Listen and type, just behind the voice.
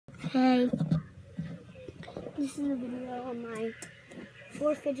Hey, this is a video on my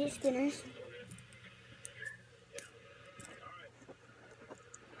 4 fidget spinners.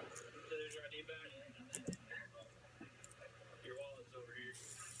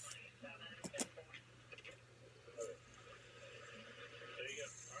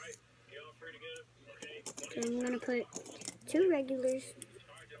 So I'm going to put 2 regulars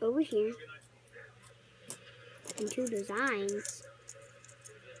over here and 2 designs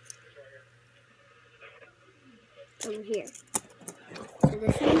over here. So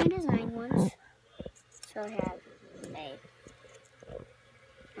this is my design ones. So I have a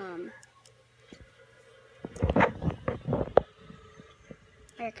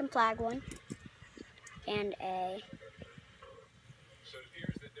American flag one and a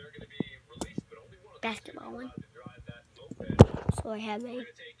basketball one. So I have a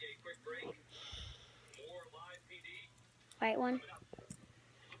white one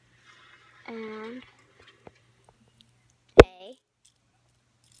and a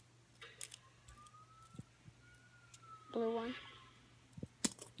blue one.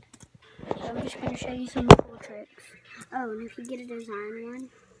 So I'm just going to show you some cool tricks. Oh, and if you get a design one,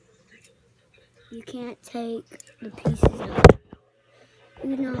 you can't take the pieces out.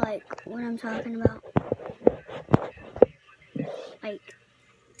 You know, like what I'm talking about? Like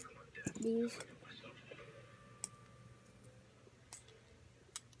these.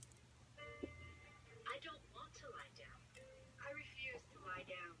 I don't want to lie down. I refuse to lie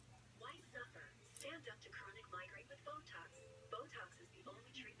down. Why suffer? Stand up to chronic migraine with Botox. Botox is the only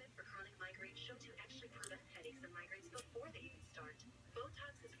treatment for chronic migraine shown to actually prevent headaches and migraines before they even start.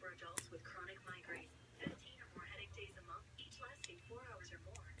 Botox is for adults with chronic migraine. 15 or more headache days a month, each lasting 4 hours or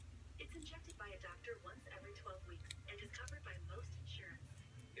more. It's injected by a doctor once every 12 weeks and is covered by most insurance.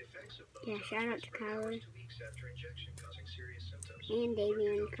 Yeah, shout out to Kyler and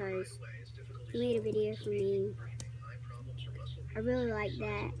Davian because he made a video for me. I really like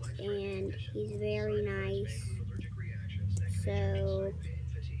that, and he's very nice. So,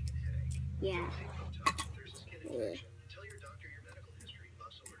 yeah.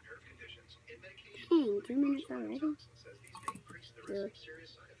 Dang, 2 minutes already? Really?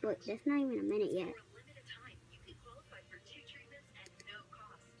 Look, that's not even a minute yet.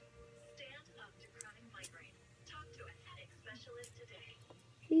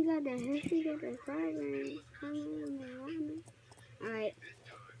 She got the migraine. Alright,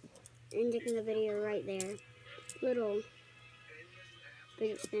 ending the video right there. Little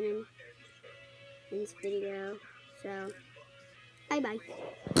fidget spinning in this video. So, bye bye.